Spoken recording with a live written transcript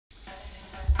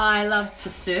I love to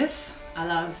surf. I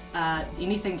love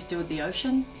anything to do with the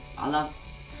ocean. I love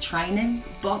training,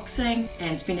 boxing,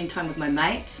 and spending time with my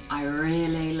mates. I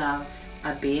really love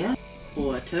a beer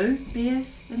or 2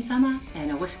 beers in summer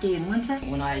and a whiskey in winter.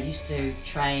 When I used to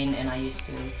train and I used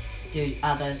to do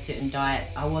other certain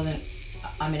diets, I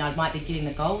might be getting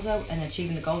the goals and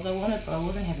achieving the goals I wanted, but I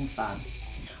wasn't having fun.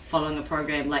 Following a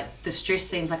program, like, the stress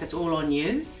seems like it's all on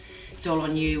you. It's all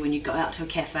on you when you go out to a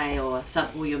cafe or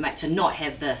something with your mate to not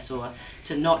have this or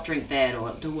to not drink that or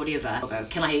do whatever. I'll go,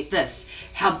 can I eat this?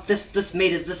 This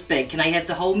meat is this big. Can I have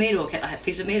the whole meat or can I have a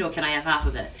piece of meat or can I have half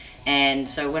of it? And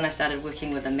so when I started working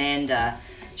with Amanda,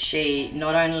 I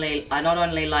not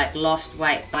only like lost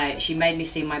weight, she made me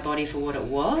see my body for what it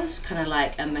was, kind of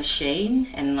like a machine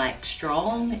and like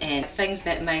strong, and things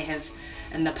that may have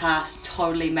in the past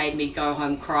totally made me go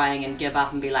home crying and give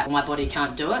up and be like, my body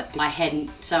can't do it.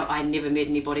 I never met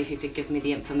anybody who could give me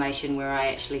the information where I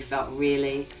actually felt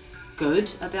really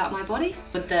good about my body.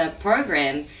 With the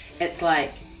program, it's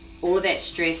like all of that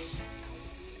stress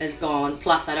is gone,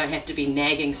 plus I don't have to be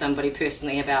nagging somebody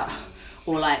personally about,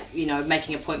 or like, you know,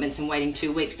 making appointments and waiting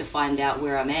 2 weeks to find out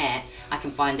where I'm at. I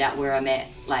can find out where I'm at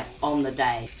like on the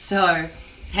day. So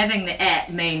having the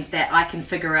app means that I can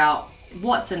figure out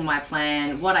what's in my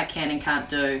plan, what I can and can't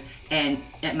do, and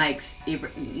it makes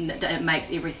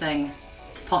everything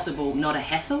possible, not a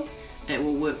hassle. It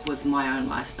will work with my own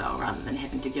lifestyle rather than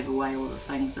having to give away all the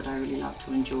things that I really love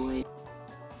to enjoy.